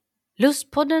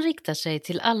Lustpodden riktar sig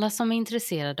till alla som är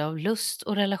intresserade av lust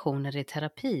och relationer i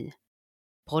terapi.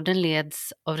 Podden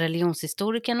leds av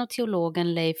religionshistorikern och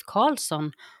teologen Leif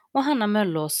Karlsson och Hanna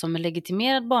Möllås som är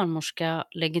legitimerad barnmorska,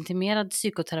 legitimerad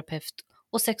psykoterapeut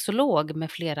och sexolog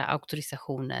med flera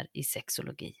auktorisationer i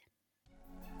sexologi.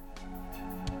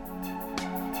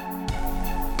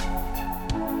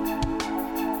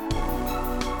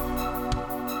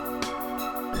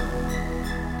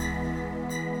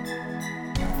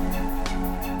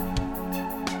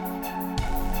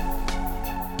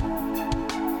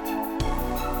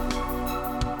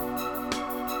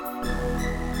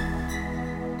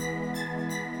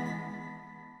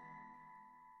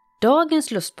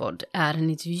 Dagens lustpodd är en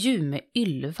intervju med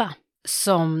Ylva,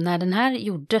 som när den här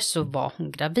gjordes så var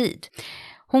hon gravid.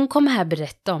 Hon kommer här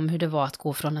berätta om hur det var att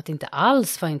gå från att inte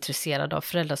alls vara intresserad av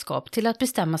föräldraskap till att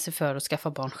bestämma sig för att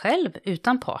skaffa barn själv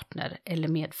utan partner eller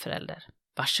medförälder.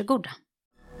 Varsågoda!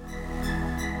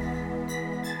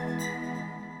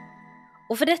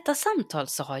 Och för detta samtal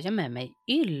så har jag med mig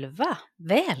Ylva.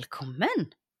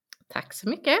 Välkommen! Tack så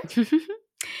mycket!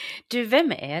 Du,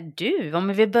 vem är du? Om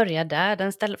vi börjar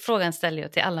där, frågan ställer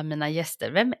jag till alla mina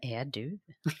gäster. Vem är du?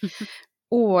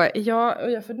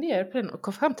 Jag funderade på den och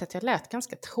kom fram till att jag lät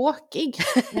ganska tråkig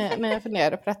när jag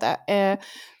funderade på detta.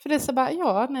 För det är så bara,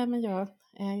 jag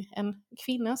är en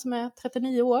kvinna som är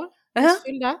 39 år,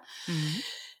 fyllda.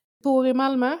 Bor i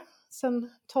Malmö sedan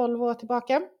 12 år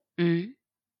tillbaka.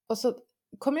 Och så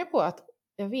kom jag på att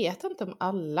jag vet inte om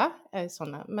alla är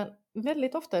sådana, men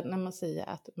väldigt ofta när man säger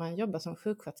att man jobbar som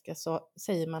sjuksköterska så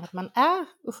säger man att man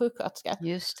är sjuksköterska.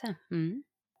 Just det.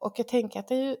 Och jag tänker att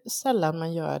det är ju sällan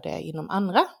man gör det inom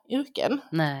andra yrken.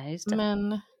 Nej, just det.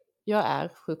 Men jag är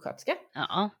sjuksköterska.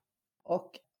 Ja.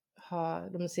 Och har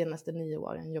de senaste 9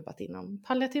 åren jobbat inom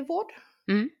palliativ vård.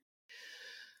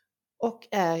 Och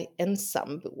är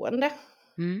ensamboende.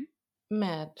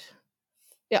 Med,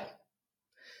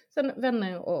 sen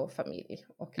vänner och familj.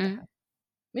 Och det här.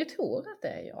 Men jag tror att det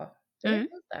är jag. Jag vet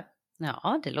inte.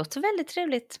 Ja, det låter väldigt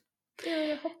trevligt.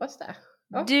 Jag hoppas det.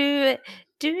 Ja.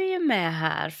 Du är ju med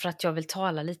här för att jag vill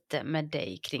tala lite med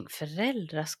dig kring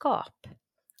föräldraskap.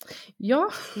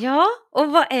 Ja. Ja,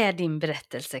 och vad är din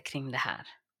berättelse kring det här?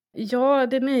 Ja,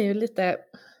 den är ju lite,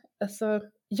 alltså,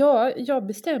 jag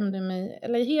bestämde mig,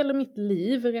 eller hela mitt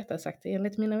liv rättare sagt,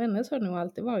 enligt mina vänner så har det nog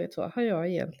alltid varit så, har jag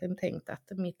egentligen tänkt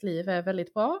att mitt liv är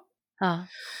väldigt bra. Ja.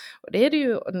 Och det är det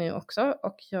ju nu också,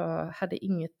 och jag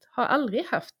har aldrig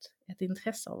haft ett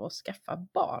intresse av att skaffa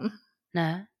barn.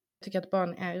 Nej. Jag tycker att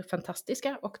barn är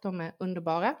fantastiska och de är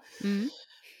underbara.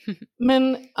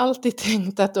 Men alltid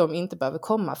tänkt att de inte behöver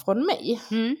komma från mig.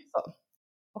 Så.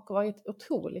 Och varit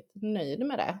otroligt nöjd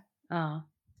med det. Ja.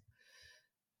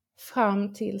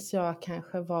 Fram tills jag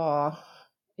kanske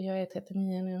jag är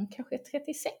 39 nu, kanske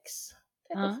 36, 37.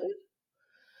 Ja.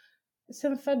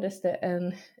 Sen föddes det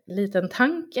en liten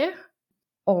tanke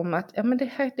om att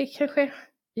kanske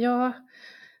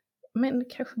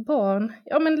barn,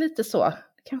 lite så.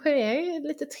 Kanske är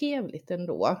lite trevligt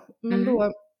ändå. Men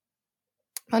då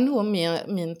var nog mer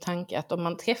min tanke att om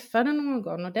man träffade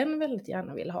någon och den väldigt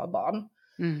gärna vill ha barn.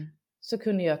 Så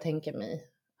kunde jag tänka mig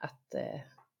att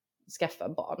skaffa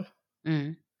barn.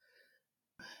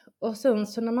 Och sen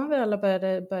så när man väl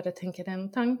började tänka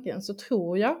den tanken så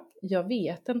tror jag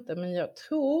vet inte, men jag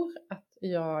tror att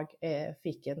jag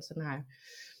fick en sån här,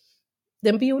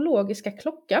 den biologiska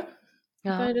klockan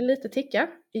började lite ticka.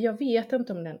 Jag vet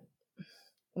inte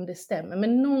om det stämmer,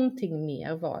 men någonting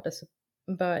mer var det, så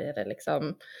började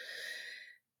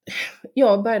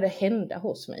började hända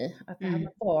hos mig att det här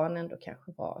med barn ändå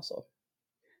kanske var så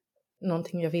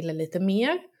någonting jag ville lite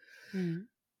mer.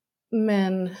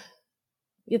 Men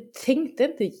jag tänkte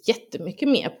inte jättemycket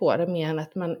mer på det, mer än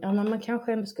att man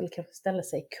kanske ändå skulle ställa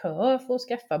sig i kö för att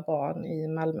skaffa barn i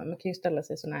Malmö. Man kan ju ställa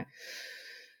sig sån här,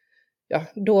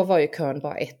 då var ju kön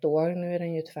bara 1 år, nu är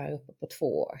den ju tyvärr uppe på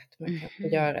 2 år. Att man kan få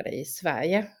göra det i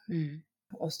Sverige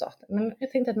och starta. Men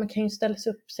jag tänkte att man kan ju ställa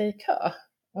sig upp sig i kö.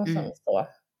 Och sen så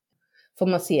får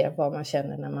man se vad man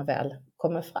känner när man väl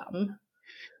kommer fram.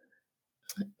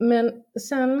 Men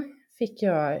sen fick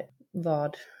jag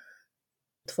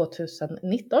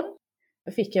 2019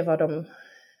 fick jag vad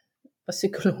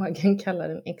psykologen kallar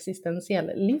en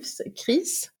existentiell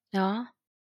livskris. Ja.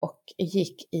 Och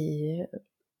gick i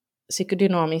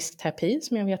psykodynamisk terapi,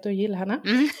 som jag vet du gillar, Hanna.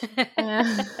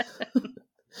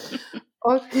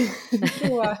 Och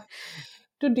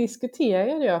då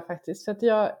diskuterade jag faktiskt, för att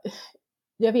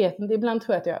jag vet inte, ibland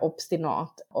tror jag att jag är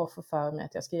obstinat och får för mig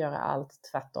att jag ska göra allt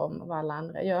tvärtom vad alla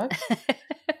andra gör.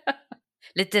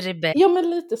 Lite rebell. Ja, men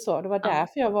lite så. Det var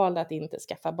därför jag valde att inte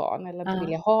skaffa barn eller inte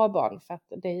vilja ha barn, för att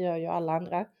det gör ju alla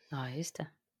andra. Ja, just det.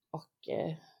 Och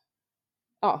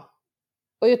ja.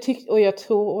 Och jag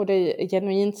tror, och det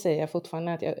genuint säger jag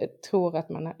fortfarande, att jag tror att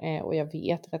man är, och jag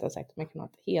vet rättare sagt, att man kan ha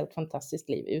ett helt fantastiskt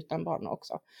liv utan barn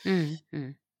också.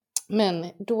 Men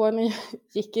då när jag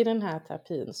gick i den här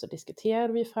terapin så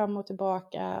diskuterade vi fram och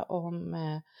tillbaka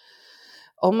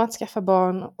om att skaffa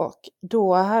barn. Och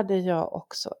då hade jag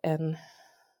också en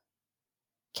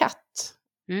katt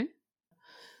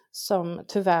som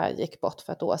tyvärr gick bort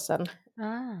för ett år sedan.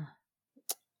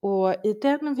 Och i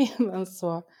den vevan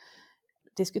så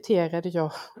diskuterade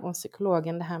jag och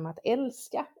psykologen det här med att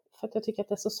älska. För att jag tycker att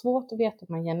det är så svårt att veta om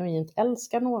man genuint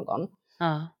älskar någon.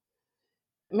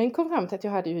 Men kom fram till att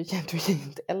jag hade ju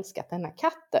genuint älskat den här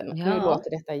katten. Nu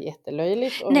låter detta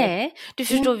jättelöjligt. Nej, du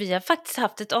förstår, vi har faktiskt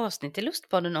haft ett avsnitt i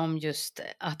Lustpodden om just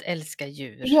att älska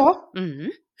djur. Ja,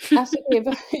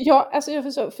 alltså, jag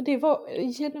förstår, för det var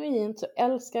genuint så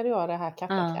älskade jag det här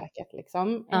kattakräket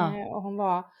liksom. Och hon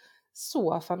var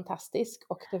så fantastisk,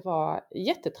 och det var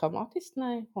jättetraumatiskt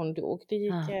när hon dog. Det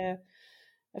gick,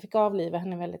 jag fick avliva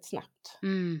henne väldigt snabbt.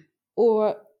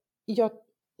 Och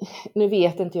nu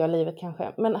vet inte jag livet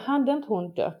kanske, men hade inte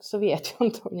hon dött så vet jag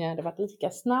inte om jag hade varit lika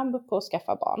snabb på att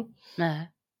skaffa barn.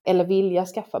 Nej. Eller vilja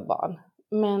skaffa barn.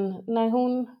 Men när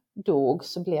hon dog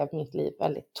så blev mitt liv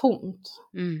väldigt tomt.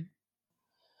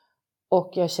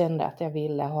 Och jag kände att jag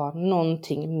ville ha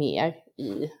någonting mer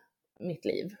i mitt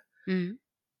liv.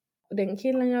 Och den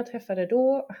killen jag träffade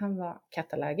då, han var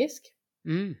kattallergisk.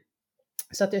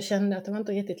 Så att jag kände att det var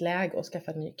inte riktigt läge att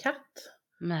skaffa en ny katt.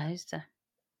 Nej, just det.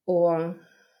 Och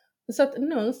så att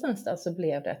någonstans där så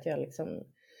blev det att jag liksom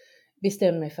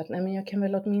bestämde mig för att nej, men jag kan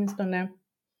väl åtminstone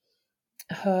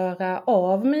höra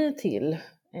av mig till,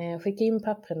 skicka in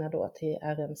papperna då till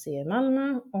RMC i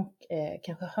Malmö och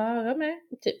kanske höra med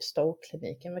typ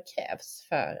storkliniken vad krävs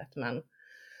för att man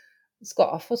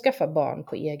ska få skaffa barn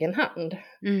på egen hand.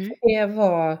 För det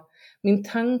var min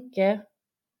tanke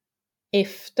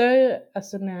efter,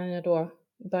 alltså när jag då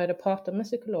började prata med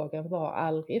psykologen, var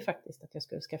aldrig faktiskt att jag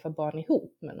skulle skaffa barn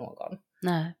ihop med någon.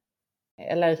 Nej.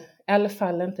 Eller i alla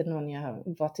fall inte någon jag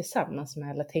var tillsammans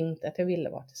med eller tänkte att jag ville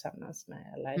vara tillsammans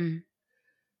med. Eller,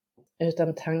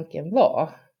 utan tanken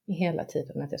var hela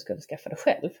tiden att jag skulle skaffa det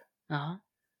själv.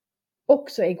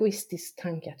 Också egoistisk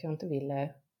tanke att jag inte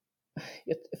ville.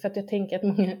 För att jag tänker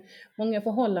att många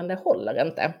förhållanden håller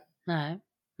inte.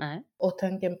 Nej. Och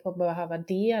tanken på att behöva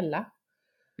dela.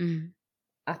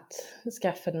 Att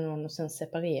skaffa någon och sen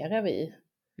separerar vi.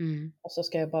 Och så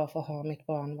ska jag bara få ha mitt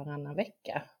barn varannan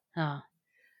vecka.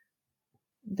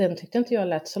 Den tyckte inte jag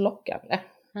lät så lockande.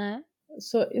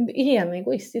 Så i en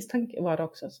egoistisk tanke var det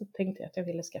också. Så tänkte jag att jag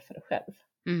ville skaffa det själv.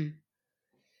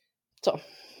 Så.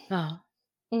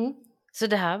 Så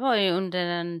det här var ju under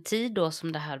en tid då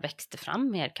som det här växte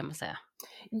fram mer, kan man säga.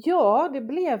 Ja, det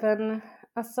blev en,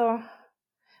 alltså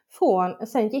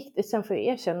sen för att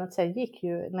erkänna att sen gick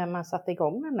ju, när man satte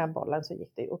igång den här bollen så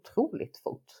gick det otroligt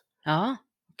fort.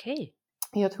 Okej.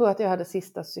 Jag tror att jag hade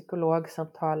sista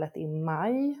psykologsamtalet i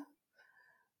maj.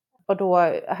 Och då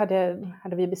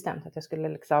hade vi bestämt att jag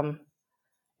skulle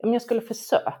jag skulle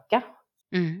försöka.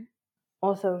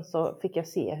 Och sen så fick jag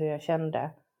se hur jag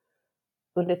kände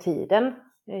under tiden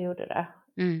jag gjorde det.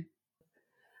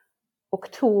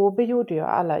 Oktober gjorde jag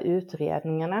alla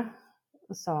utredningarna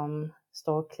som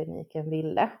storkliniken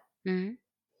ville.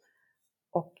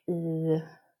 Och i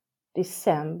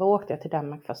december åkte jag till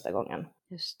Danmark första gången.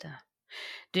 Just det.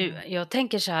 Du, jag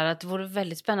tänker så här att det vore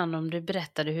väldigt spännande om du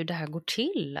berättade hur det här går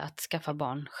till att skaffa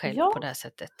barn själv på det här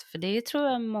sättet. För det tror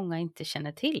jag många inte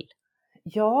känner till.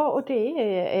 Ja, och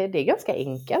det är ganska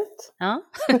enkelt.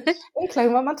 Enklare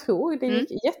än vad man tror. Det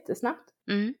gick jättesnabbt.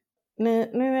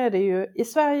 Nu är det ju, i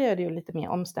Sverige är det ju lite mer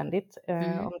omständigt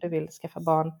om du vill skaffa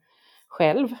barn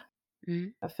själv.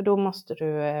 För då måste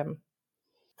du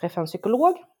träffa en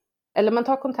psykolog. Eller man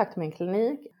tar kontakt med en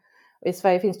klinik. Och i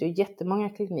Sverige finns det ju jättemånga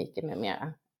kliniker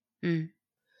numera. I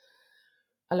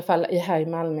alla fall här i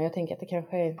Malmö. Jag tänker att det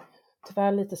kanske är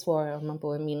tyvärr lite svårare om man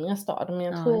bor i en mindre stad. Men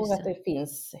jag tror att det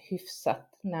finns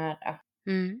hyfsat nära.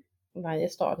 Varje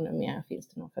stad numera finns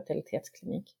det någon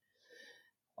fertilitetsklinik.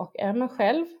 Och är man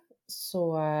själv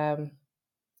så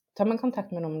tar man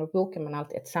kontakt med dem och bokar man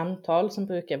alltid ett samtal som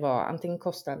brukar vara antingen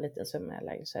kostar en liten summa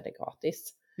eller så är det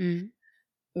gratis.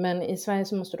 Men i Sverige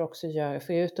så måste du också göra,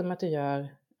 förutom att du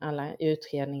gör alla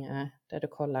utredningar där du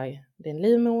kollar din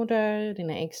livmoder,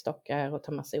 dina äggstockar och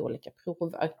tar massa olika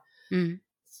prover.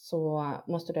 Så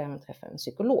måste du även träffa en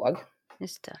psykolog.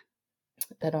 Just det.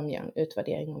 Där de gör en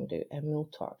utvärdering om du är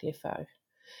mottaglig för,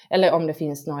 eller om det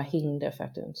finns några hinder för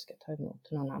att du inte ska ta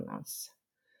emot någon annans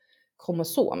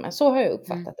kromosomer. Så har jag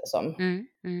uppfattat det som.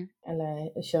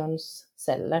 Eller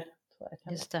könsceller. Tror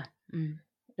jag. Just det.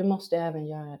 du måste även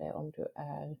göra det om du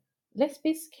är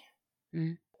lesbisk.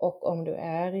 Och om du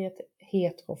är i ett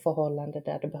heteroförhållande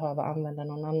där du behöver använda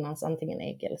någon annans, antingen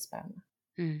ägg eller sperma.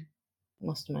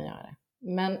 Måste man göra det.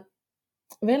 Men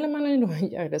väljer man då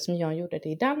göra det som jag gjorde det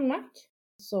i Danmark,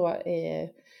 så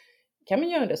kan man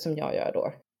göra det som jag gör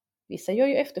då. Vissa gör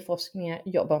ju efterforskningar,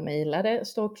 jag bara mejlade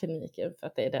storkliniken för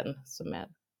att det är den som är,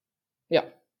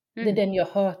 det är den jag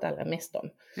har hört allra mest om.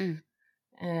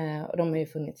 Och de har ju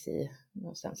funnits i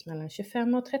någonstans mellan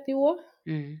 25 och 30 år.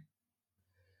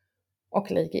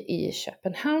 Och ligger i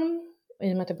Köpenhamn. Och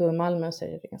i och med att jag bor i Malmö så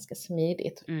är det ganska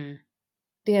smidigt.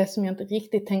 Det som jag inte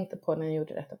riktigt tänkte på när jag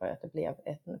gjorde detta var att det blev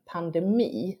en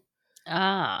pandemi.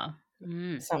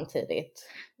 Samtidigt.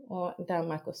 Och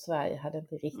Danmark och Sverige hade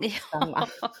inte riktigt samma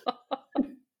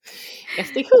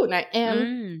restriktioner.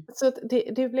 Så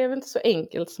det blev inte så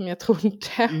enkelt som jag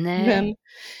trodde. Men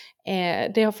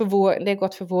det har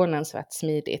gått förvånansvärt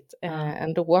smidigt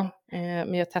ändå.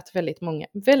 Men jag har tagit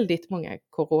väldigt många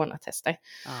coronatester.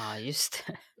 Just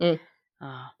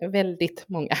det. Väldigt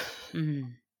många.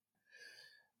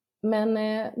 Men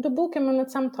då bokar man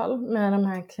ett samtal med de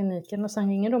här kliniken och sen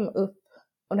ringer de upp.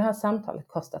 Och det här samtalet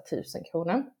kostar 1000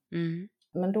 kronor.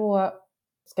 Men då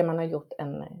ska man ha gjort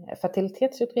en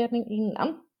fertilitetsutredning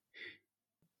innan.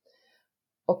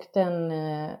 Och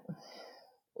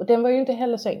den var ju inte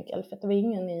heller så enkel. För det var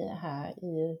ingen här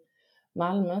i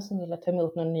Malmö som ville ta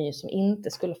emot någon ny som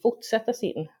inte skulle fortsätta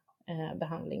sin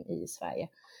behandling i Sverige.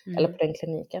 Eller på den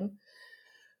kliniken.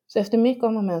 Så efter mycket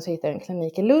om och men så hittade jag en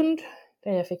klinik i Lund.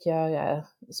 Där jag fick göra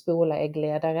spola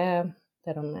äggledare.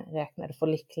 Där de räknade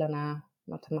folliklarna.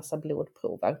 Man tar massa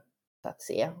blodprover. För att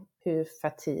se hur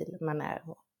fertil man är.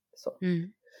 Och så.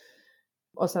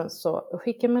 Och sen så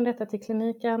skickar man detta till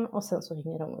kliniken. Och sen så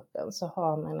ringer de upp en. Så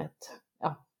har man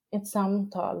ett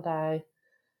samtal där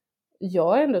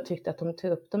jag ändå tyckte att de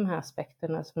tog upp de här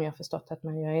aspekterna som jag förstått att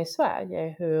man gör i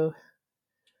Sverige. Hur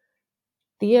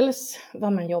dels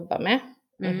vad man jobbar med.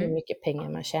 Hur mycket pengar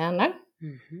man tjänar.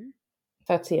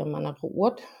 För att se om man har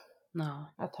råd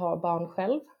att ha barn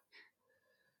själv.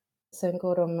 Sen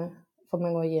får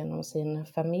man gå igenom sin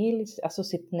familj, alltså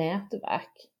sitt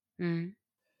nätverk.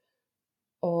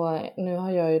 Och nu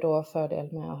har jag ju då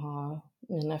fördel med att ha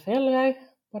mina föräldrar.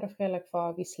 Båda föräldrar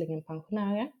kvar, visserligen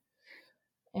pensionärer.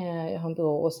 Jag har en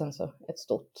bror och sen så ett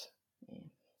stort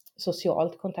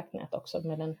socialt kontaktnät också.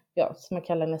 Med den, som man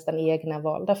kallar nästan egna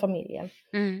valda familjen.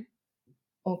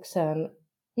 Och sen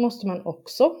måste man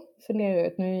också fundera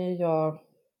ut, nu är jag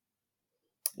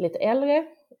lite äldre.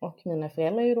 Och mina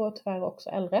föräldrar är ju då tyvärr också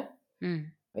äldre.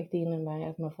 Vilket innebär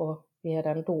att man får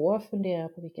redan då fundera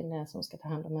på vilken det är som ska ta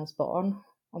hand om ens barn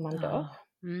om man dör.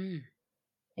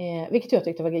 Vilket jag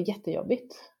tyckte var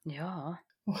jättejobbigt.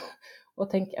 Och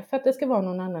tänka, för att det ska vara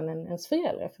någon annan än ens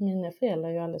föräldrar. För mina föräldrar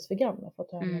är ju alldeles för gamla för att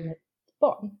ta hand om ett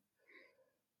barn.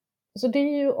 Så det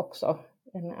är ju också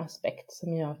en aspekt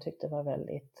som jag tyckte var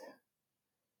väldigt...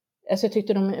 Alltså jag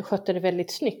tyckte de skötte det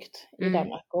väldigt snyggt i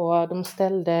Danmark. Och de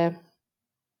ställde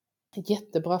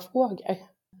jättebra frågor.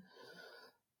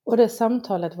 Och det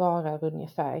samtalet varar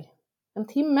ungefär en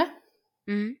timme.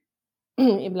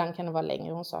 Ibland kan det vara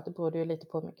längre. Hon sa att det berodde ju lite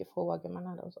på hur mycket frågor man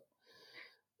hade och så.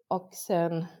 Och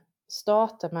sen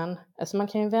startar man, alltså man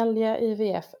kan ju välja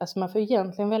IVF, alltså man får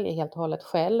egentligen välja helt och hållet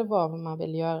själv vad man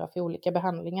vill göra för olika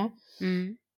behandlingar.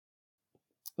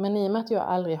 Men i och med att jag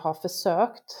aldrig har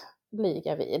försökt bli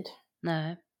gravid.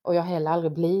 Och jag har heller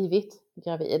aldrig blivit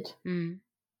gravid.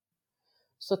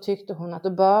 Så tyckte hon att då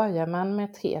börjar man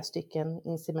med 3 stycken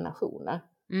inseminationer.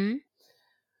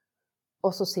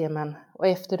 Och så ser man, och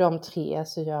efter de 3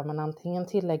 så gör man antingen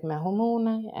tillägg med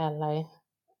hormoner eller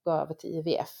går över till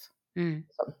IVF.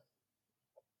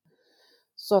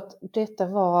 Så att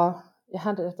jag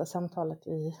hade detta samtalet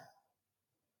i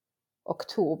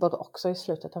oktober också, i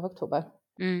slutet av oktober.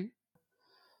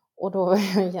 Och då var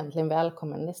jag egentligen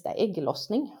välkommen nästa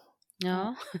ägglossning.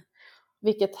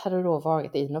 Vilket hade då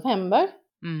varit i november.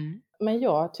 Men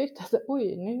jag tyckte att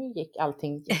nu gick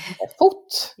allting jättefort.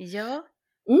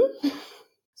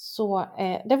 Så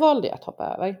det valde jag att hoppa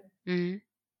över.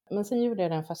 Men sen gjorde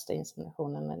jag den första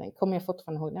inseminationen. Den kommer jag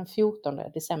fortfarande ihåg, den 14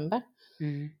 december.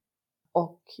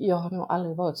 Och jag har nog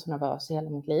aldrig varit så nervös i hela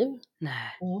mitt liv.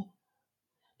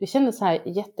 Det kändes så här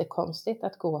jättekonstigt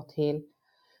att gå till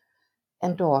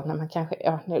en dag när man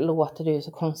kanske, nu låter det ju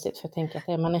så konstigt för jag tänker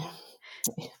att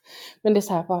men det är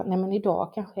så här bara, nej men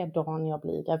idag kanske är dagen jag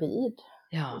blir gravid.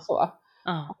 Så.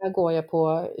 Här går jag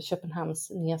på Köpenhamns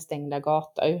nedstängda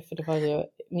gator, för det var ju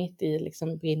mitt i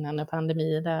liksom brinnande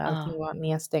pandemi där allting var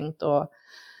nedstängt och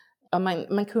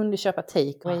man kunde köpa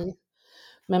takeaway.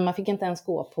 Men man fick inte ens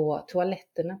gå på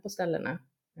toaletterna på ställena.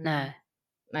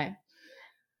 Nej.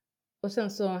 Och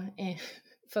sen så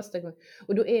första gången,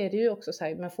 och då är det ju också så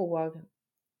här, man får,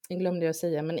 jag glömde jag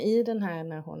säga, men i den här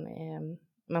när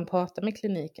man pratar med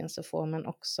kliniken så får man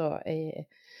också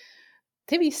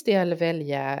till viss del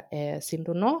välja sin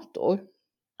donator.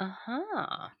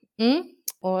 Aha.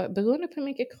 Och beroende på hur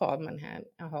mycket krav man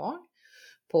har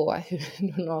på hur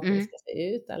donatorn ska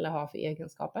se ut eller ha för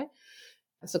egenskaper,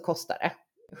 så kostar det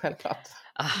självklart.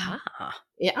 Aha.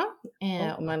 Ja,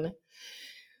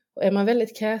 och är man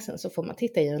väldigt kräsen så får man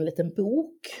titta i en liten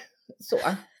bok. Så.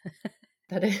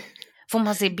 Får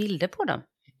man se bilder på dem?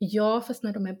 Ja, fast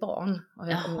när de är barn har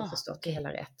jag förstått det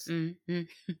hela rätt.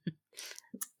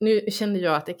 Nu kände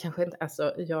jag att det kanske inte,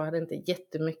 alltså jag hade inte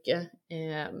jättemycket,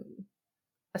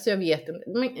 alltså jag vet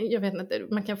inte,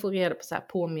 man kan få reda på så här,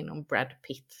 påminna om Brad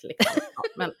Pitt liksom.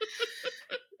 Men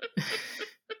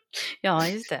ja,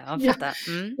 just det, jag fattar.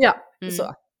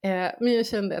 Så. Men jag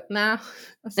kände att nej,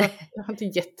 alltså, jag har inte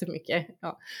jättemycket.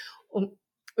 Ja.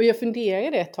 Och jag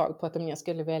funderade ett tag på att om jag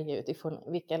skulle välja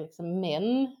utifrån vilka liksom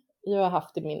män jag har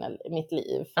haft i mitt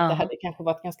liv. För det hade kanske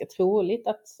varit ganska troligt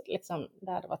att liksom,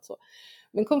 det hade varit så.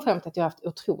 Men kom fram till att jag har haft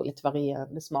otroligt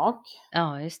varierande smak.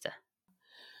 Ja, just det.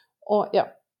 Och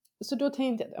så då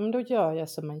tänkte jag att då gör jag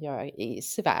som man gör i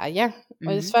Sverige.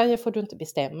 Och i Sverige får du inte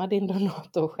bestämma din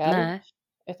donator själv. Nej.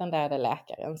 Utan där är det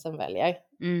läkaren som väljer.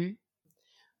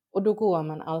 Och då går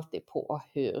man alltid på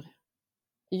hur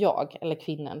jag eller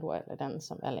kvinnan då, eller den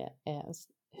som väljer,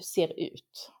 ser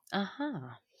ut.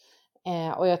 Aha.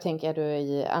 Och jag tänker att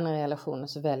i andra relationer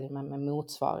så väljer man med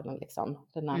motsvarande liksom,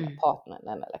 den andra partnern.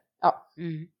 Eller,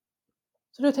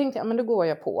 Så då tänkte jag, men då går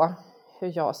jag på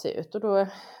hur jag ser ut. Och då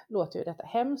låter ju detta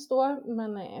hemskt då.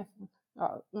 Men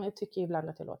jag tycker ibland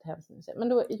att jag låter hemskt. Men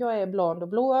då, jag är blond och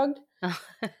blåögd.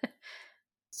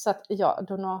 Så att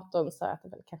donatorn sa att det är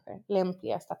väl kanske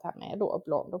lämpligast att han är då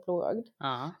blond och blåögd.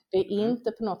 Det är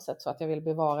inte på något sätt så att jag vill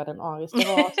bevara den ariska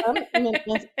rasen. Men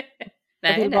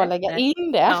jag vill bara lägga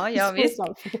in det. Ja, visst.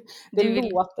 Det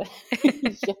låter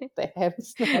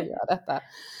jättehemskt när jag gör detta.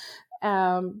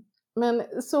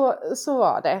 Men så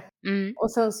var det.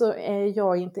 Och sen så är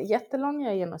jag inte jättelång,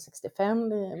 jag är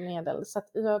 1,65 medel. Så att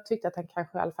jag tyckte att han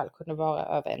kanske i alla fall kunde vara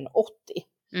över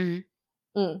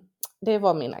 1,80. Det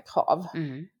var mina krav.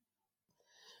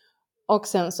 Och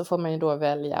sen så får man ju då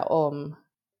välja om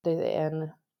det är en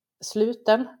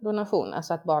sluten donation.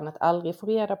 Alltså att barnet aldrig får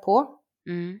reda på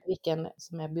vilken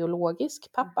som är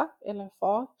biologisk pappa eller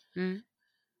far.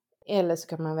 Eller så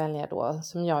kan man välja då,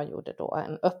 som jag gjorde då,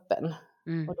 en öppen.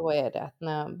 Och då är det att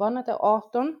när barnet är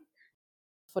 18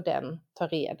 får den ta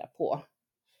reda på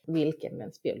vilken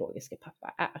dens biologiska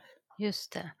pappa är.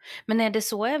 Just det. Men är det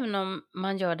så även om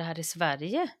man gör det här i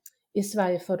Sverige? I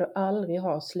Sverige får du aldrig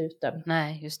ha sluten.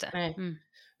 Nej, just det. Nej,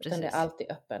 utan det är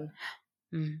alltid öppen.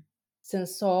 Sen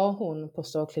sa hon på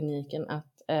ståkliniken att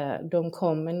de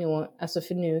kommer nog, alltså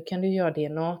för nu kan du göra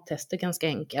DNA-tester ganska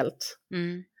enkelt.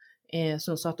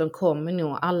 Så hon sa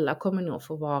att alla kommer nog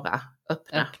få vara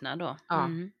öppna. Öppna då? Ja.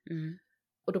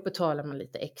 Och då betalar man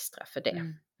lite extra för det.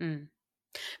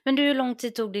 Men hur lång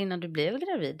tid tog det innan du blev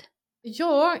gravid?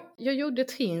 Ja, jag gjorde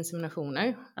 3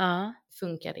 inseminationer.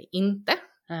 Funkade inte.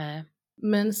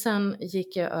 Men sen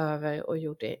gick jag över och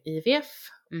gjorde IVF.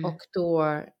 Och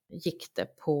då gick det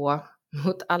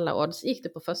mot alla odds, gick det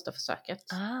på första försöket.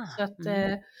 Så att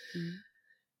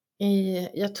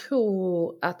jag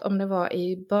tror att om det var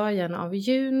i början av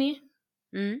juni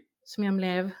som jag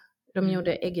blev, de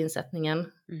gjorde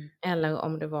ägginsättningen. Eller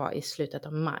om det var i slutet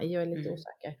av maj, jag är lite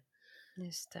osäker.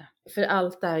 Just det. För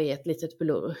allt där är ett litet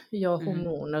blurr.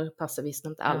 Hormoner passar visst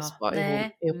inte alls bra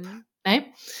ihop.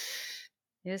 Nej.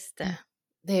 Just det.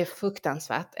 Det är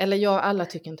fruktansvärt. Eller alla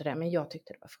tycker inte det, men jag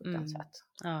tyckte det var fruktansvärt.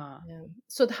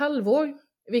 Så ett halvår,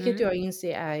 vilket jag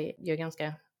inser är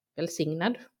ganska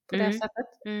välsignad på det sättet.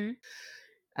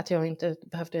 Att jag inte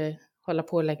behövde hålla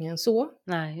på längre än så.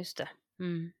 Nej, just det.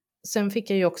 Sen fick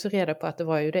jag ju också reda på att det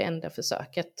var ju det enda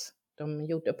försöket de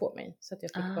gjorde på mig. Så att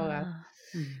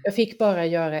jag fick bara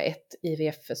göra ett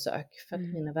IVF-försök för att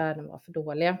mina värden var för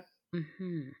dåliga.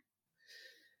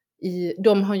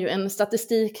 De har ju en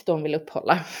statistik de vill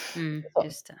upphålla.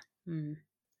 Just det.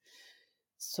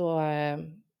 Så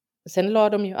sen la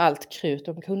de ju allt krut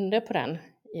de kunde på den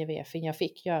IVF:en jag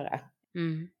fick göra.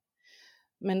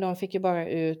 Men de fick ju bara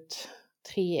ut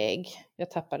 3 ägg.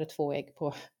 Jag tappade 2 ägg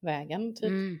på vägen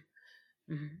typ.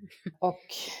 Och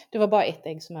det var bara 1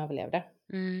 ägg som överlevde.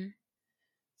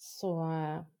 Så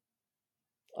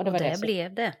och det var det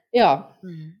blev det. Ja.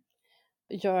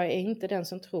 Jag är inte den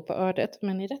som tror på ödet,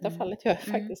 men i detta fallet gör jag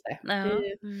faktiskt det.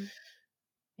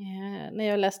 När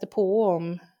jag läste på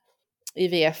om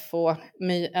IVF och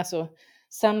alltså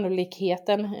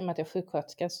sannolikheten, i och med att jag är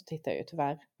sjuksköterska så tittar jag ju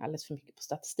tyvärr alldeles för mycket på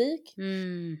statistik.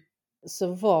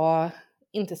 Så var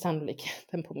inte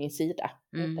sannolikheten på min sida.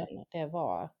 Utan det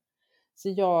var, så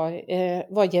jag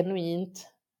var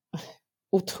genuint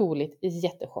otroligt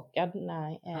jättechockad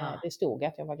när det stod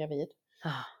att jag var gravid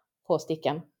på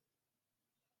stickan.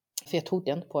 För jag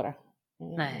trodde inte på det.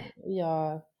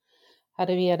 Jag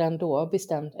hade redan då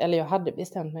bestämt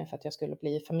mig för att jag skulle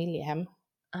bli familjehem.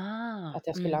 Att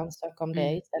jag skulle ansöka om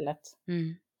det istället.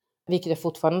 Vilket jag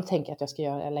fortfarande tänker att jag ska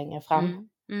göra längre fram.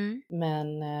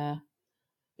 Men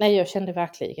nej, jag kände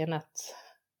verkligen att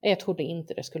jag trodde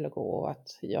inte det skulle gå.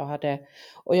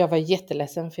 Och jag var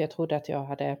jätteledsen för jag trodde att jag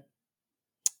hade...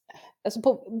 Alltså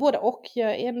på både och.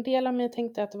 En del av mig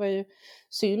tänkte att det var ju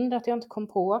synd att jag inte kom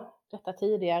på detta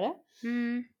tidigare.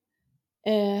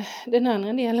 Den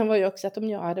andra delen var ju också att om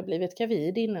jag hade blivit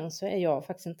gravid innan så är jag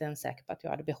faktiskt inte ens säker på att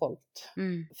jag hade behållit.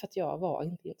 För att jag var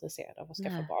inte intresserad av att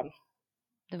skaffa barn.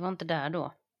 Det var inte där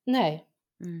då? Nej,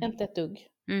 inte ett dugg.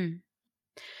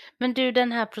 Men du,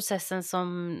 den här processen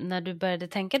som när du började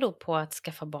tänka då på att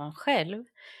skaffa barn själv.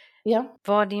 Ja.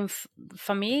 Var din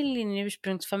familj, din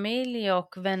ursprungsfamilj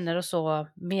och vänner och så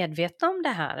medvetna om det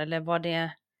här? Eller var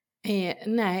det...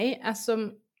 Nej, alltså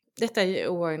detta är ju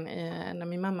åren när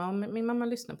min mamma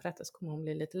lyssnar på detta så kommer hon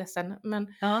bli lite ledsen.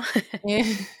 Men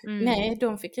nej,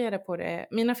 de fick reda på det.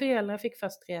 Mina föräldrar fick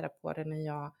först reda på det när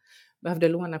jag behövde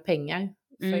låna pengar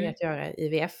för att göra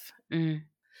IVF.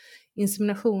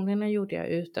 Inseminationerna gjorde jag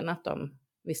utan att de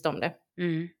visste om det.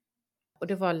 Och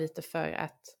det var lite för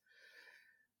att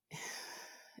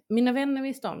mina vänner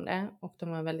visste om det och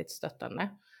de var väldigt stöttande.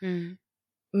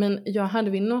 Men jag hade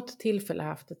vid något tillfälle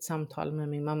haft ett samtal med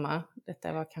min mamma.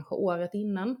 Detta var kanske året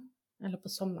innan. Eller på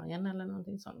sommaren eller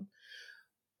någonting sånt.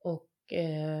 Och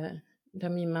där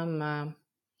min mamma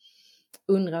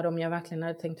undrade om jag verkligen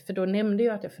hade tänkt. För då nämnde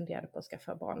jag att jag funderade på att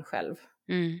skaffa barn själv.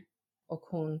 Och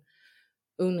hon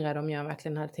undrade om jag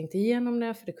verkligen hade tänkt igenom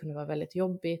det. För det kunde vara väldigt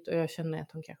jobbigt. Och jag kände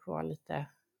att hon kanske var lite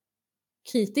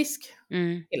kritisk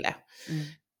till det.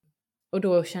 Och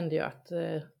då kände jag att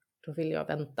då ville jag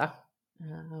vänta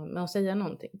med att säga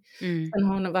någonting. Sen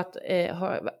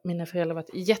har mina föräldrar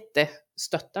varit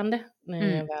jättestöttande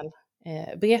när jag väl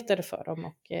berättade för dem.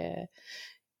 Och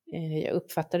jag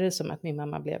uppfattade det som att min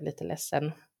mamma blev lite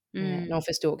ledsen när hon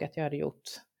förstod att jag hade gjort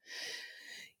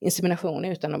insemination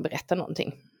utan att berätta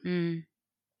någonting.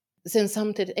 Sen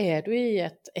samtidigt är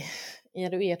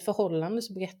du i ett förhållande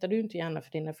så berättar du inte gärna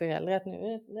för dina föräldrar att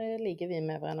nu ligger vi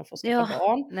med varandra för att skaffa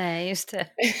barn. Nej, just det.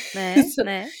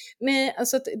 Nej,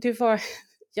 alltså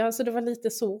det var lite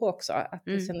så också att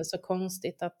det kändes så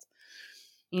konstigt att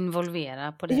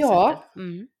involvera på det sättet.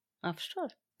 Jag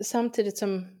förstår. Samtidigt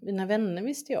som mina vänner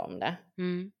visste jag om det.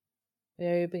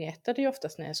 Jag berättade ju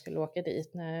oftast när jag skulle åka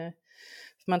dit för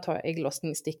man tar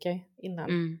ägglossningsstickor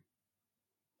innan.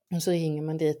 Och så ringer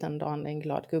man dit en dag, en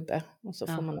glad gubbe. Och så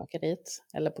får man åka dit.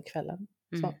 Eller på kvällen.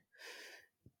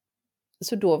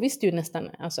 Så då visste ju nästan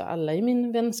alltså alla i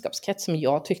min vänskapskrets som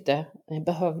jag tyckte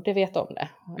behövde veta om det.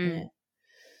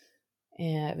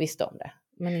 Visste om det.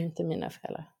 Men inte mina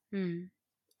föräldrar.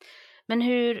 Men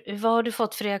vad har du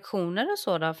fått för reaktioner och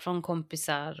så då från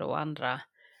kompisar och andra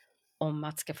om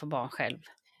att skaffa barn själv?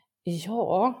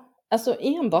 Ja, alltså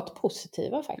enbart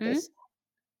positiva faktiskt.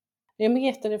 Jag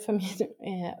berättade för min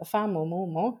farmor och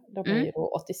mormor, de är ju då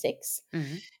 86.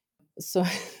 Så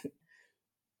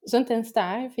inte ens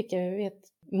där fick jag veta.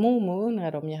 Mormor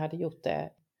undrade om jag hade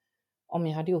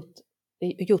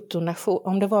gjort donation,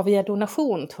 om det var via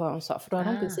donation tror jag hon sa. För då hade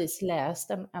hon precis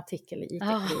läst en artikel i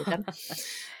ICA-tiden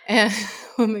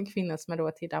om en kvinna som hade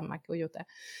varit till Danmark och gjort det.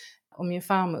 Och min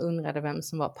farmor undrade vem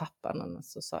som var pappan och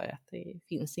så sa jag att det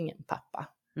finns ingen pappa.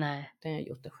 Nej. Den har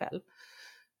gjort det själv.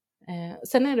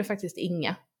 Sen är det faktiskt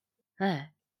inga.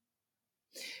 Nej.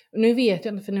 Nu vet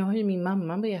jag inte, för nu har ju min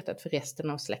mamma berättat för resten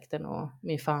av släkten och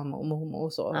min farmor och mormor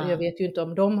och så. Jag vet ju inte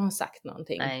om de har sagt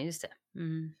någonting. Nej, just det.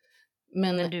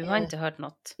 Men du har inte hört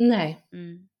något? Nej.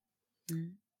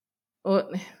 Och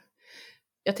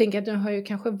jag tänker att jag har ju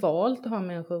kanske valt att ha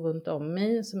människor runt om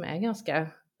mig som är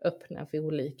ganska öppna för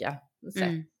olika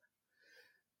sätt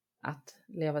att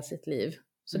leva sitt liv.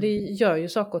 Så det gör ju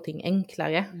saker och ting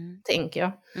enklare, tänker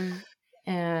jag.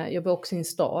 Jag bor också i en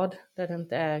stad där det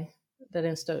inte är, där det är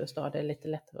en större stad, är lite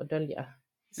lättare att dölja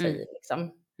sig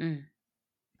liksom.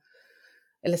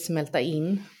 Eller smälta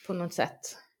in på något sätt.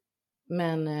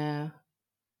 Men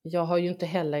jag har ju inte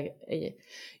heller,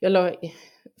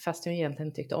 fast jag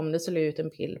egentligen tyckte om det, så la jag ut en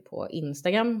bild på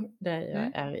Instagram där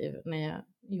jag är när jag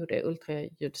gjorde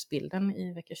ultraljudsbilden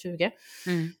i vecka 20.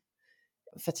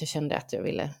 För att jag kände att jag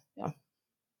ville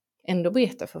ändå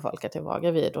berätta för folk att jag var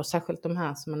gravid. Och särskilt de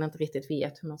här som man inte riktigt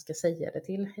vet hur man ska säga det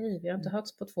till. Hej, vi har inte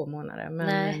hörts på 2 månader. Men,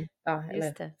 Nej,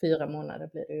 eller 4 månader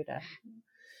blir det ju där.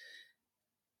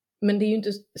 Men det är ju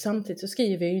inte, samtidigt så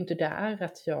skriver jag ju inte där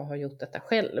att jag har gjort detta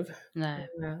själv. Nej.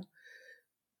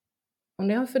 Om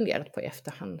det har jag funderat på i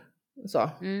efterhand. Så.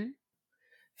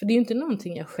 För det är ju inte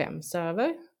någonting jag skäms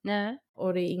över. Nej.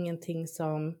 Och det är ingenting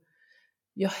som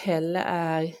jag heller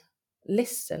är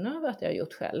ledsen över att jag har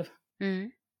gjort själv.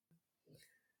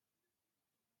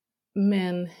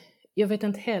 Men jag vet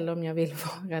inte heller om jag vill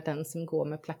vara den som går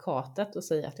med plakatet och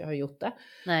säger att jag har gjort det.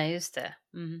 Nej, just det.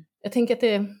 Jag tänker att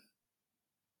det...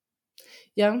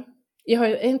 Ja, jag har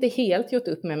inte helt gjort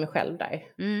upp med mig själv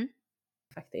där.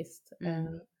 Faktiskt.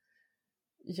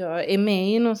 Jag är med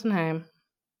i någon sån här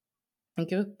en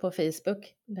grupp på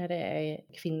Facebook. Där det är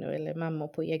kvinnor eller mammor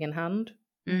på egen hand.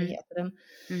 Heter den.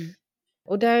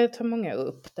 Och där tar många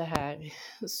upp det här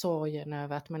sorgen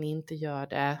över att man inte gör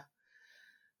det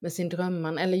med sin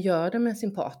drömman. Eller gör det med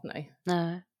sin partner.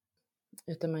 Nej.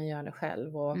 Utan man gör det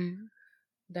själv. Och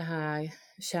det här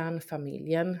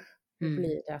kärnfamiljen. Hur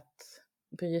blir det att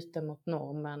bryta mot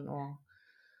normen. Och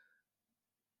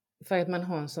för att man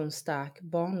har en sån stark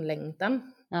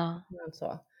barnlängtan. Ja.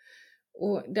 Så.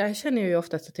 Och där känner jag ju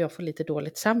oftast att jag får lite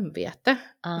dåligt samvete.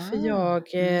 För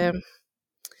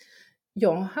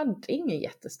jag hade ingen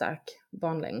jättestark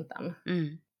barnlängtan.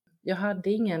 Jag har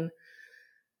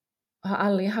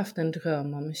aldrig haft en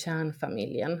dröm om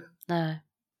kärnfamiljen. Nej.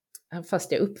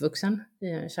 Fast jag är uppvuxen i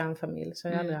en kärnfamilj så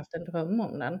har jag aldrig haft en dröm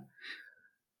om den.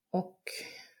 Och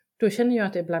då känner jag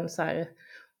att det ibland så här,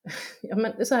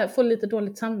 får lite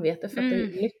dåligt samvete för att det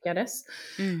lyckades.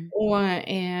 Och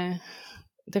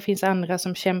det finns andra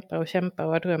som kämpar och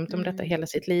har drömt om detta hela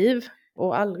sitt liv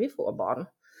och aldrig får barn.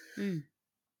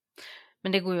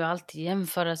 Men det går ju alltid att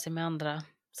jämföra sig med andra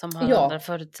som har andra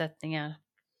förutsättningar.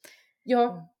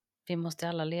 Ja. Vi måste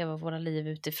alla leva våra liv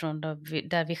utifrån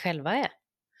där vi själva är.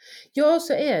 Ja,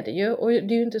 så är det ju. Och det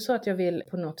är ju inte så att jag vill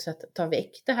på något sätt ta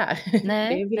väck det här.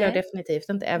 Nej, det vill jag definitivt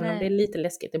inte. Även om det är lite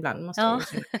läskigt ibland. Måste jag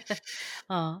säga.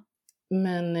 Ja.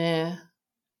 Men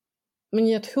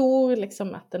jag tror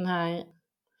liksom att den här...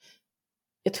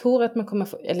 Jag tror att man kommer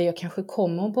få... Eller jag kanske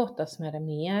kommer att brottas med det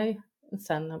mer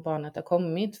sen när barnet har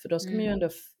kommit. För då ska man ju ändå...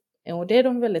 Och det är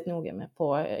de väldigt noga med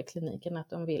på kliniken. Att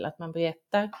de vill att man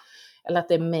berättar. Eller att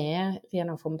det är med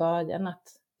redan från början att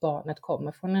barnet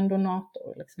kommer från en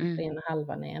donator. Liksom, för ena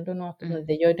halvan är en donator. Men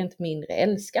det gör det inte mindre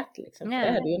älskat. Liksom, för det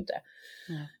är det ju inte.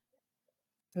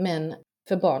 Men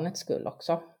för barnets skull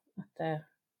också. Att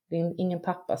det är ingen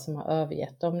pappa som har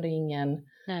övergett dem. Det är ingen...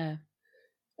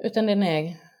 Utan den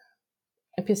är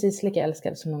precis lika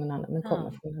älskad som någon annan. Men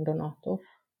kommer från en donator.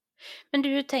 Men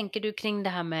hur tänker du kring det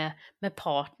här med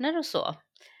partner och så?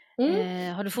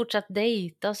 Har du fortsatt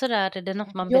dejta och sådär? Är det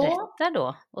något man berättar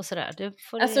då? Och sådär? Du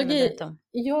får berätta om.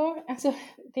 Ja, alltså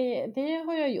det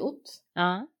har jag gjort.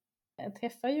 Ja. Jag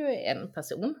träffar ju en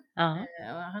person. Ja.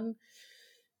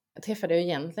 Jag träffade ju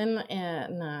egentligen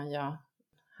när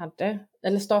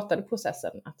jag startade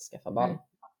processen att skaffa barn.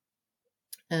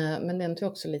 Men den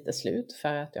tog också lite slut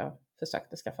för att jag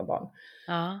försökte skaffa barn.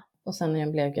 Ja. Och sen när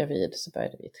jag blev gravid så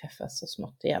började vi träffas så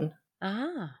smått igen.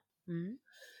 Aha.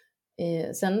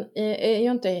 Sen är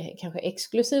jag inte kanske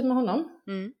exklusiv med honom.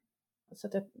 Så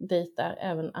att jag dejtar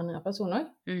även andra personer.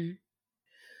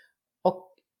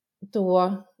 Och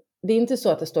då, det är inte så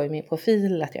att det står i min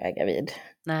profil att jag är gravid.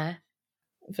 Nej.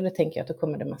 För det tänker jag att då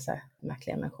kommer det massa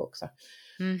märkliga människor också.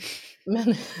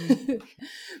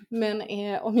 Men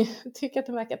om jag tycker att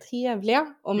de verkar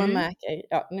trevliga. Och man märker,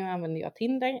 nu använder jag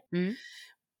Tinder.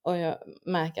 Och jag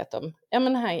märker att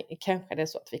här kanske det är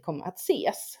så att vi kommer att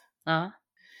ses. Ja.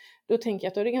 Då tänker jag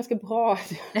att då är det ganska bra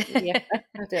att jag vet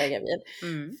att jag är gravid.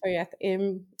 För att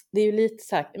det är ju lite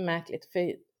så här märkligt.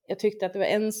 För jag tyckte att det var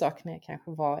en sak när jag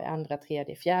kanske var i andra,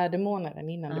 tredje, fjärde månaden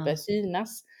innan det började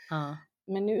synas.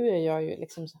 Men nu är jag ju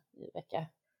liksom i vecka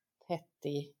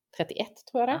 31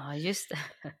 tror jag det. Ja, just det.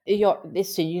 Ja, det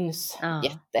syns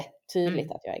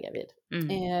jättetydligt att jag är gravid.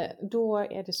 Då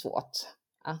är det svårt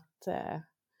att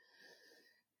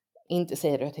inte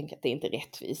säga det. Jag tänker att det är inte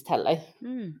rättvist heller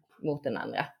mot den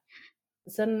andra.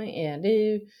 Sen är det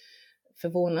ju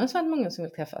förvånansvärt många som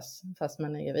vill träffas fast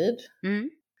man är gravid.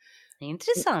 Det är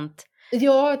intressant.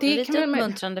 Ja, det är lite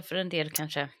uppmuntrande för en del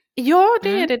kanske. Ja, det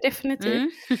är det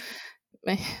definitivt.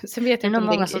 Men sen vet jag inte om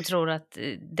många som tror att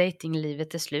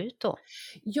datinglivet är slut då.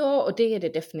 Ja, och det är det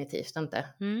definitivt inte.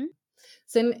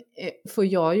 Sen får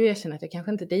jag ju erkänna att jag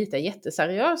kanske inte dejtar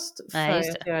jätteseriöst. Nej, för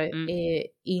att jag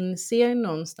inser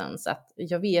någonstans att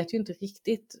jag vet ju inte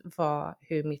riktigt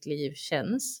hur mitt liv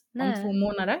känns om 2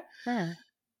 månader.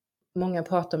 många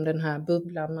pratar om den här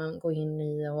bubblan man går in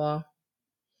i, och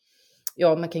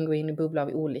ja, man kan gå in i bubbla av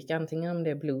olika, antingen om det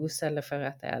är blues eller för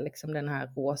att det är liksom den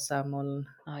här rosa moln,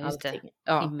 Ja, just det. allting.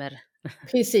 Ja, Skimmer.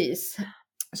 precis.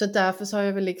 Så därför så har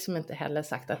jag väl liksom inte heller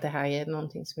sagt att det här är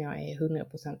någonting som jag är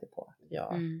 100% på.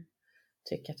 Jag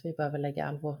tycker att vi behöver lägga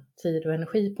all vår tid och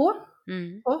energi på.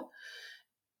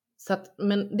 Så att,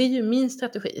 men det är ju min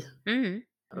strategi.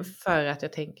 För att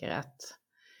jag tänker att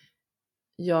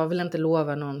jag vill inte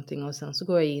lova någonting och sen så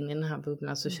går jag in i den här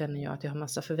bubblan, så känner jag att jag har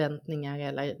massa förväntningar,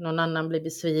 eller någon annan blir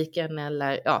besviken,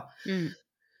 eller ja.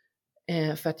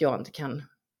 För att jag inte kan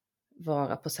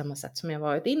vara på samma sätt som jag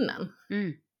varit innan.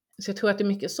 Så jag tror att det är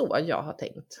mycket så jag har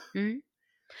tänkt.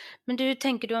 Men hur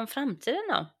tänker du om framtiden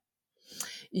då?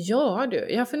 Ja du,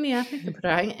 jag har funderat mycket på det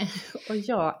här. Och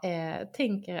jag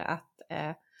tänker att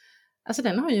alltså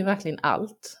den har ju verkligen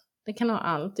allt. Den kan ha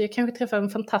allt. Jag kanske träffar en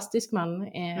fantastisk man,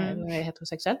 när jag är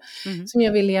heterosexuell, som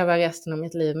jag vill leva resten av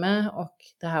mitt liv med, och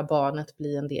det här barnet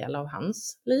blir en del av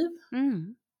hans liv.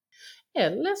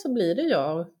 Eller så blir det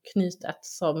jag knytet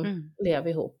som lever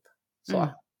ihop. Så.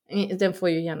 Den får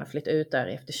ju gärna flytta ut där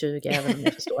efter 20, även om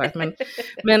jag förstår att men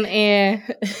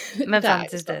fram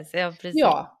tills dess, ja precis.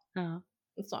 Ja.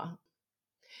 Så.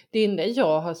 Det enda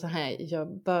jag har så här,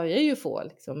 jag börjar ju få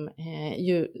liksom,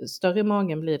 ju större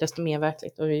magen blir desto mer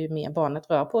verkligt, och ju mer barnet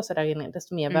rör på sig där inne,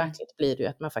 desto mer verkligt blir det ju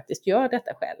att man faktiskt gör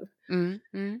detta själv.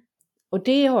 Och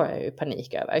det har jag ju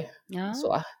panik över. Ja.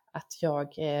 Så att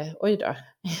jag, oj då,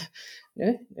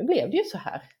 nu blev det ju så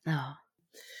här. Ja.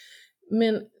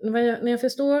 Men när jag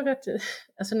förstår att,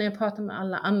 alltså när jag pratar med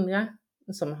alla andra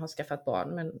som har skaffat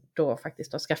barn, men då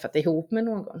faktiskt har skaffat ihop med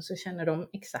någon, så känner de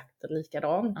exakt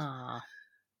likadant.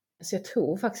 Så jag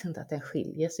tror faktiskt inte att det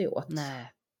skiljer sig åt.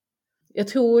 Nej. Jag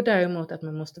tror däremot att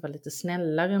man måste vara lite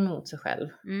snällare mot sig själv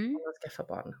om man skaffar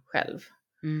barn själv.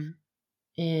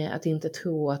 Att inte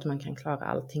tro att man kan klara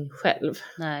allting själv.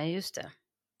 Nej, just det.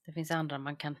 Det finns andra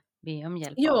man kan be om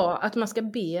hjälp av. Ja, att man ska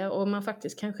be, och man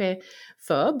faktiskt kanske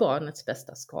för barnets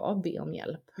bästa ska be om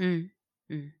hjälp.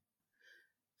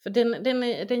 För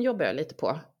den jobbar jag lite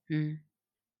på.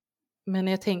 Men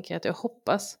jag tänker att jag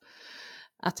hoppas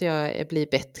att jag blir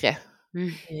bättre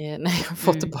när jag har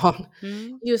fått barn.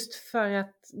 Just för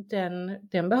att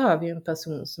den behöver ju en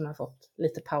person som har fått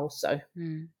lite pauser.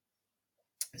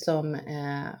 Som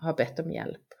har bett om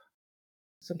hjälp.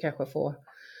 Som kanske får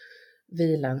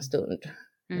vila en stund.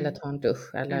 Eller ta en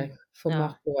dusch. Eller få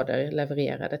matlådor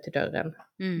levererade till dörren.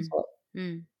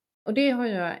 Och det har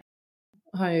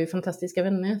jag ju fantastiska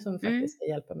vänner som faktiskt ska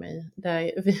hjälpa mig.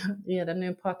 Där vi har redan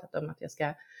nu pratat om att jag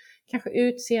ska kanske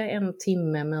utse en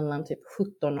timme mellan typ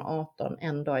 17 och 18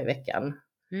 en dag i veckan.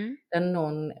 Där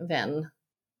någon vän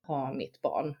har mitt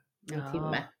barn en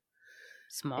timme.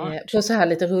 Smart. På så här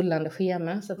lite rullande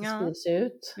schema så att det sprids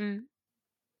ut.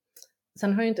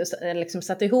 Sen har jag inte liksom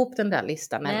satt ihop den där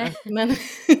listan ännu.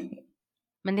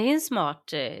 Men det är en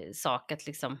smart sak att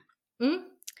liksom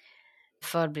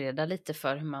förbereda lite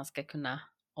för hur man ska kunna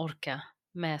orka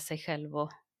med sig själv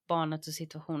och barnet och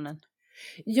situationen.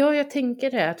 Ja, jag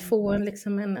tänker det. Att få en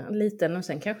liten, och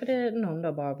sen kanske det någon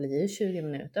dag bara blir 20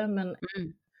 minuter.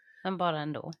 Men bara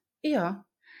ändå. Ja,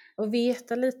 och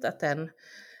veta lite att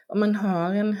om man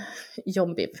har en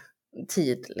jobbig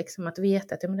tid, liksom att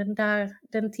veta att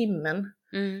den timmen,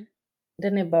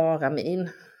 den är bara min.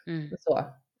 Så.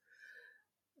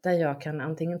 Där jag kan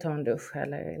antingen ta en dusch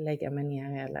eller lägga mig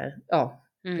ner eller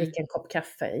dricka en kopp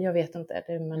kaffe. Jag vet inte.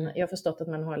 Jag har förstått att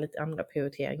man har lite andra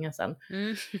prioriteringar sen.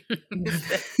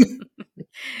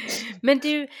 Men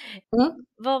du,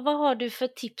 vad har du för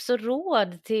tips och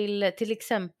råd till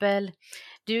exempel?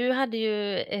 Du hade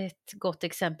ju ett gott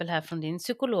exempel här från din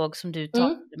psykolog som du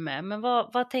talade med. Men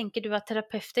vad tänker du att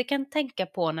terapeuter kan tänka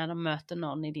på när de möter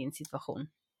någon i din situation?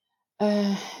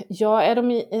 Ja,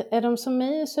 är de som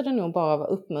mig så är det nog bara att vara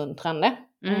uppmuntrande.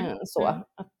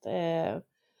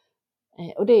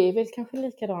 Och det är väl kanske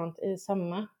likadant i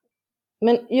samma.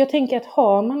 Men jag tänker att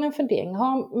har man en fundering,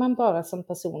 har man bara som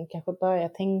person kanske börjar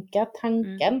tänka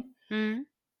tanken,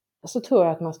 så tror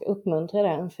jag att man ska uppmuntra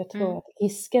den. För jag tror att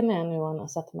risken är nu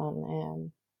annars att man,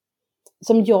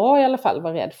 som jag i alla fall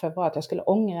var rädd för, var att jag skulle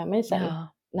ångra mig sen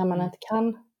när man inte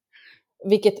kan.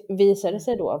 Vilket visade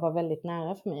sig då var väldigt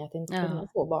nära för mig att inte kunna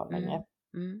få barn längre.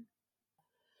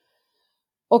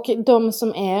 Och de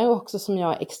som är också som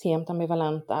jag extremt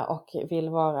ambivalenta och vill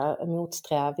vara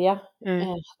motsträviga.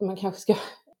 Man kanske ska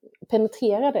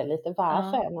penetrera det lite.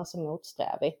 Varför är man så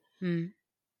motsträvig?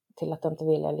 Till att inte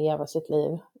vilja leva sitt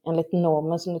liv enligt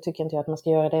normen, så nu tycker inte jag att man ska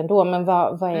göra det ändå. Men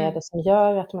vad är det som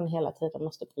gör att man hela tiden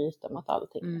måste bryta mot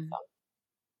allting?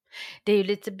 Det är ju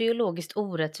lite biologiskt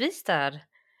orättvist där.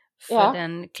 För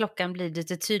den klockan blir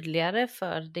lite tydligare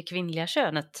för det kvinnliga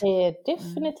könet.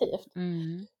 Definitivt.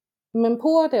 Men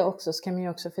på det också ska man ju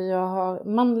också, för jag har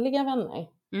manliga vänner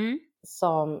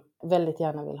som väldigt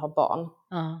gärna vill ha barn.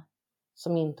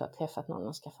 Som inte har träffat någon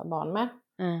att skaffa barn med.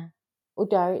 Och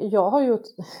där, jag har gjort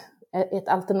ett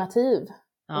alternativ.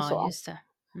 Och så. Just det.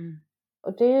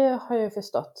 Och det har jag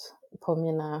förstått på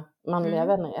mina manliga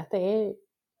vänner. Att det är,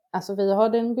 alltså vi har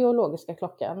den biologiska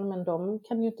klockan, men de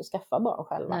kan ju inte skaffa barn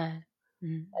själva. Nej.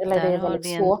 Eller där det är har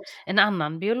väldigt vi svårt. En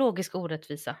annan biologisk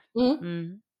orättvisa.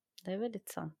 Det är väldigt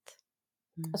sant.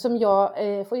 Som jag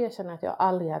får erkänna att jag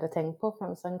aldrig hade tänkt på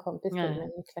förrän han kom till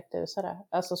filmen och kläckte ut sådär.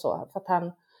 Alltså så, för att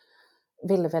han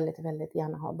ville väldigt, väldigt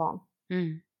gärna ha barn.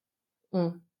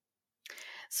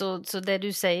 Så det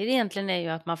du säger egentligen är ju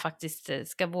att man faktiskt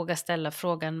ska våga ställa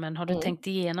frågan, men har du tänkt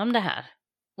igenom det här?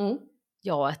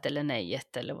 Jaet eller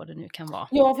nejet eller vad det nu kan vara.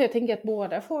 Ja, för jag tänker att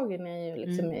båda frågorna är ju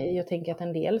liksom, jag tänker att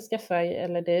en del skaffar,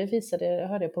 eller det visade, jag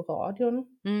hörde på radion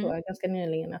ganska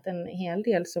nyligen, att en hel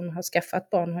del som har skaffat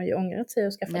barn har ju ångrat sig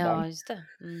att skaffa barn. Ja, just det.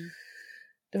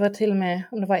 Det var till och med,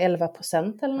 om det var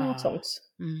 11% eller något sånt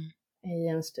i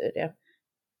en studie.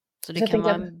 Så det kan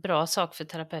vara en bra sak för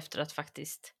terapeuter att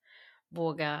faktiskt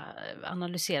våga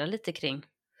analysera lite kring.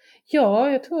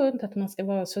 Ja, jag tror inte att man ska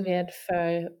vara så rädd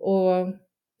för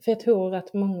jag tror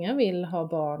att många vill ha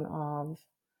barn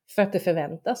för att det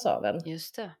förväntas av en.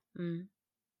 Just det.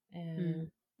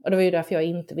 Och det var ju därför jag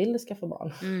inte ville skaffa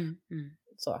barn.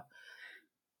 Så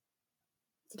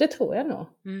det tror jag nog.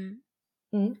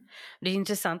 Det är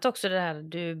intressant också det här,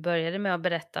 du började med att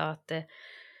berätta att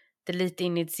det lite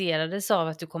initierades av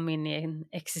att du kom in i en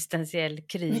existentiell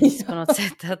kris på något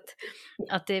sätt.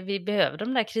 Att vi behöver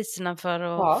de där kriserna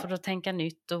för att tänka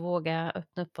nytt och våga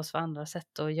öppna upp oss för andra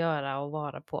sätt att göra och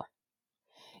vara på.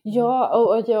 Ja,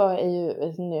 och jag är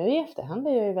ju nu i efterhand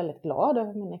är jag ju väldigt glad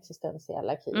över min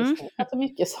existentiella kris. Jag har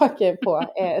mycket saker på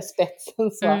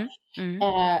spetsen så.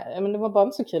 Men det var bara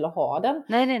inte så kul att ha den.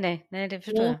 Nej, det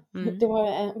förstår jag. Det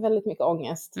var väldigt mycket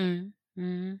ångest.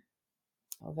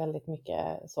 Och väldigt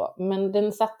mycket så. Men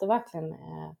den satte verkligen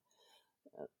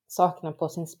sakerna på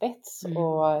sin spets.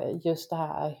 Och just det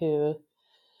här,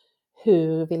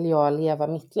 hur vill jag leva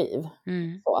mitt liv?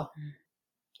 Så.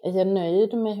 Är jag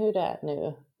nöjd med hur det är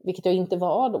nu? Vilket jag inte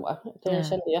var då. Jag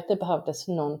kände ju att det behövdes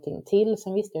någonting till.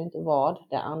 Sen visste jag inte vad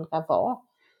det andra var.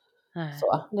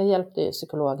 Så, det hjälpte ju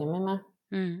psykologen mig med.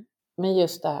 Men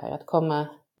just det här att komma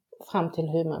fram till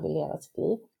hur man vill leva sitt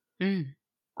liv.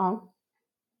 Ja.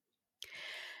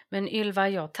 Men Ylva,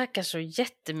 jag tackar så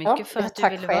jättemycket för att du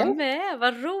ville vara med.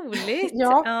 Vad roligt!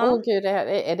 Gud,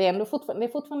 det är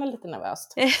fortfarande lite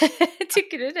nervöst.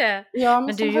 Tycker du det? Ja,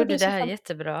 men du gjorde det här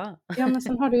jättebra. Ja, men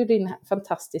sen har du ju din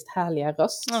fantastiskt härliga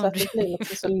röst. Så att det blir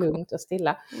liksom så lugnt och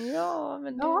stilla.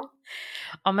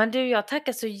 Men du, jag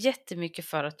tackar så jättemycket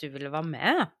för att du ville vara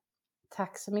med.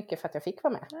 Tack så mycket för att jag fick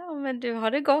vara med. Ja, men du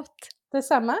har det gott.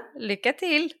 Detsamma. Lycka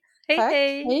till. Hej, tack.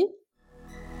 hej.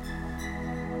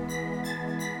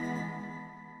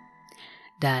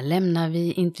 Där lämnar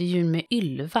vi intervjun med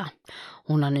Ylva.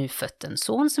 Hon har nu fött en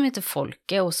son som heter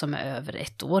Folke och som är över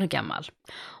 1 år gammal.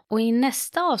 Och i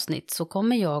nästa avsnitt så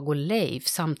kommer jag och Leif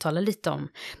samtala lite om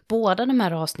båda de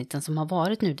här avsnitten som har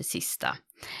varit nu det sista.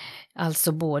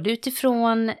 Alltså både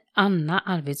utifrån Anna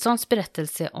Arvidssons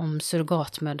berättelse om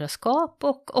surrogatmödraskap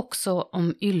och också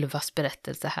om Ylvas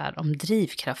berättelse här om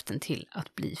drivkraften till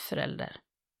att bli förälder.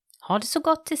 Ha det så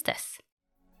gott tills dess!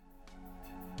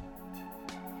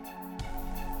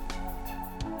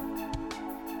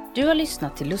 Du har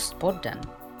lyssnat till Lustpodden.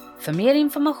 För mer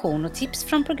information och tips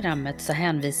från programmet så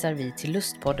hänvisar vi till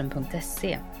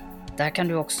lustpodden.se. Där kan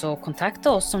du också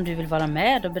kontakta oss om du vill vara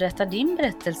med och berätta din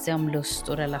berättelse om lust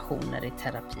och relationer i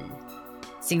terapi.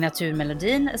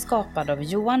 Signaturmelodin är skapad av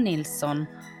Johan Nilsson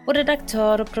och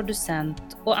redaktör och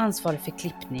producent och ansvarig för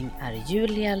klippning är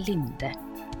Julia Linde.